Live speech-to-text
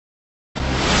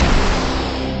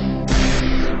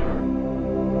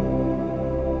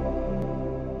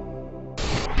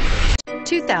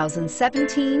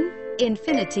2017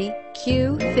 INFINITI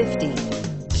Q50.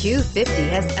 Q50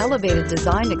 has elevated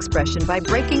design expression by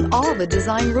breaking all the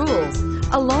design rules.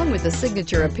 Along with the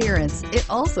signature appearance, it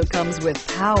also comes with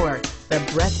power. The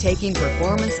breathtaking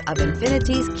performance of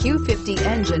Infiniti's Q50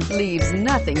 engine leaves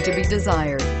nothing to be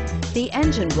desired. The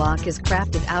engine block is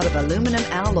crafted out of aluminum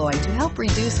alloy to help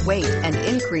reduce weight and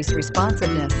increase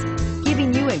responsiveness,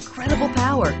 giving you incredible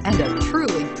power and a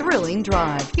truly thrilling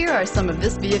drive. Here are some of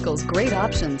this vehicle's great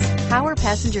options: power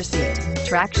passenger seat,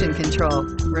 traction control,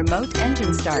 remote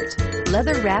engine start,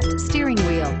 leather-wrapped steering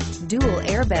wheel, dual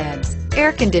airbags,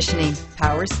 air conditioning,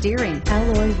 power steering,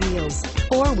 alloy wheels,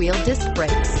 four-wheel disc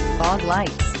brakes, fog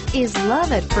lights. Is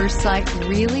love at first sight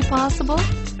really possible?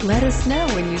 Let us know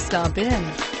when you stop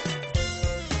in.